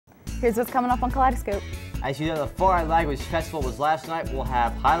Here's what's coming up on Kaleidoscope. As you know, the Foreign Language Festival was last night. We'll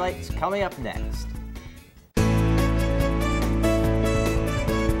have highlights coming up next.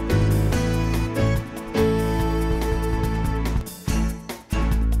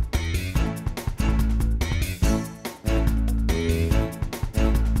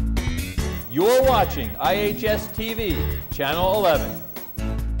 You're watching IHS TV, Channel 11.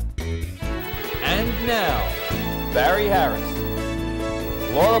 And now, Barry Harris,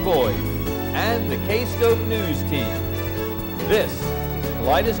 Laura Boyd, and the K-Scope News team. This is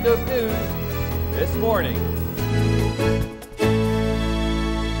Kaleidoscope News this morning.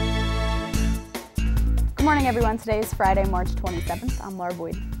 Good morning, everyone. Today is Friday, March 27th. I'm Laura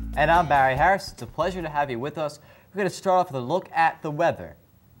Boyd. And I'm Barry Harris. It's a pleasure to have you with us. We're going to start off with a look at the weather.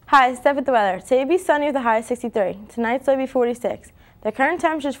 Hi, Steph with the weather. Today will be sunny with a high of 63. Tonight's low will be 46. The current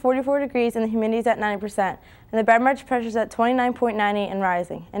temperature is 44 degrees and the humidity is at 90%. And the barometric pressure is at 29.98 and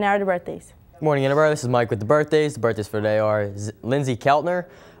rising. And now are the birthdays. Good morning, Interboro. This is Mike with the birthdays. The birthdays for today are Lindsay Keltner,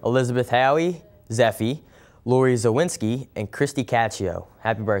 Elizabeth Howie, Zeffie, Lori Zawinski, and Christy Caccio.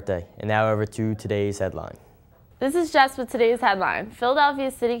 Happy birthday. And now over to today's headline. This is Jess with today's headline. Philadelphia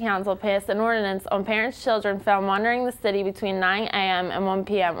City Council passed an ordinance on parents' children found wandering the city between 9 a.m. and 1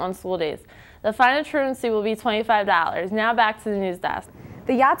 p.m. on school days. The fine and truancy will be $25. Now back to the news desk.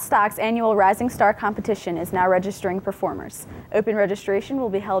 The Yacht Stock's annual Rising Star competition is now registering performers. Open registration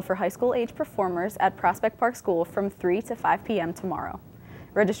will be held for high school age performers at Prospect Park School from 3 to 5 p.m. tomorrow.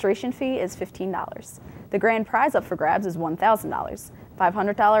 Registration fee is $15. The grand prize up for grabs is $1,000.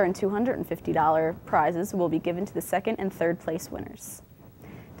 $500 and $250 prizes will be given to the second and third place winners.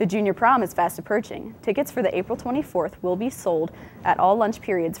 The junior prom is fast approaching. Tickets for the April 24th will be sold at all lunch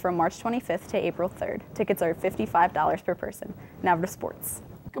periods from March 25th to April 3rd. Tickets are $55 per person. Now to sports.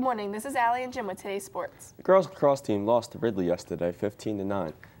 Good morning, this is Allie and Jim with today's sports. The girls lacrosse team lost to Ridley yesterday 15-9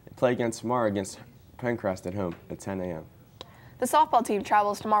 and play again tomorrow against Pencrest at home at 10 a.m. The softball team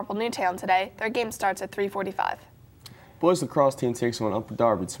travels to Marple Newtown today. Their game starts at 3:45. Boys lacrosse team takes on Upper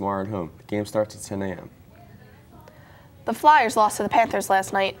Darby tomorrow at home. The game starts at 10 a.m. The Flyers lost to the Panthers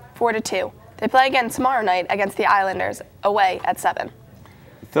last night, 4-2. They play again tomorrow night against the Islanders, away at 7.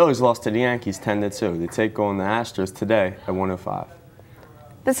 The Phillies lost to the Yankees 10-2. They take on the Astros today at 1:05.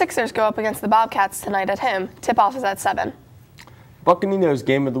 The Sixers go up against the Bobcats tonight at home. Tip-off is at 7. Buccaneers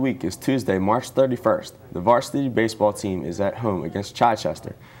game of the week is Tuesday, March 31st. The varsity baseball team is at home against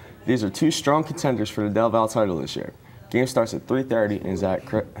Chichester. These are two strong contenders for the Del Valle title this year. Game starts at 3:30 and is at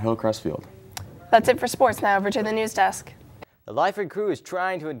Hillcrest Field. That's it for sports. Now over to the news desk. The Lyford crew is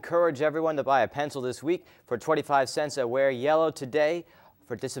trying to encourage everyone to buy a pencil this week for 25 cents at Wear Yellow today.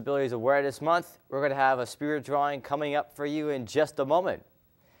 For Disabilities Awareness Month, we're going to have a spirit drawing coming up for you in just a moment.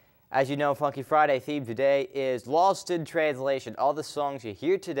 As you know, Funky Friday theme today is Lost in Translation. All the songs you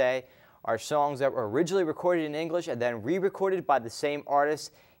hear today are songs that were originally recorded in English and then re-recorded by the same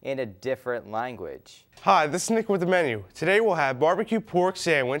artist in a different language. Hi, this is Nick with the menu. Today we'll have barbecue pork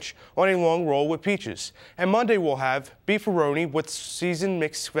sandwich on a long roll with peaches. And Monday we'll have beefaroni with seasoned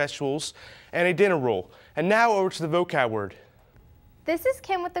mixed vegetables and a dinner roll. And now over to the vocab word. This is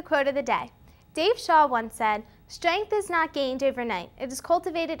Kim with the quote of the day. Dave Shaw once said, "Strength is not gained overnight, it is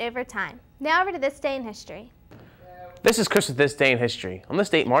cultivated over time." Now over to this day in history. This is Chris with This Day in History. On this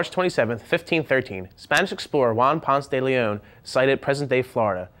date, March 27, 1513, Spanish explorer Juan Ponce de Leon sighted present-day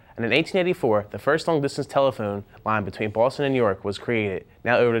Florida. And in 1884, the first long-distance telephone line between Boston and New York was created.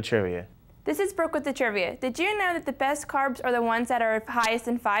 Now over to trivia. This is Brooke with the trivia. Did you know that the best carbs are the ones that are highest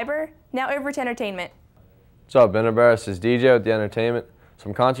in fiber? Now over to entertainment. What's up, Interboro? This is DJ with the entertainment.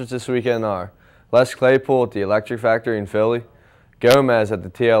 Some concerts this weekend are Les Claypool at the Electric Factory in Philly, Gomez at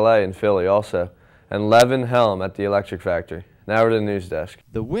the TLA in Philly also, and Levin Helm at the Electric Factory. Now we're to the news desk.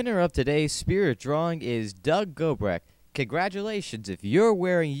 The winner of today's spirit drawing is Doug Gobrecht. Congratulations! If you're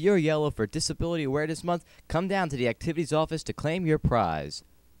wearing your yellow for Disability Awareness Month, come down to the activities office to claim your prize.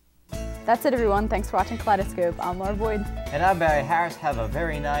 That's it, everyone. Thanks for watching Kaleidoscope. I'm Laura Boyd. And I'm Barry Harris. Have a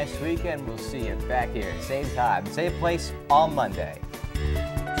very nice weekend. We'll see you back here, same time, same place on Monday.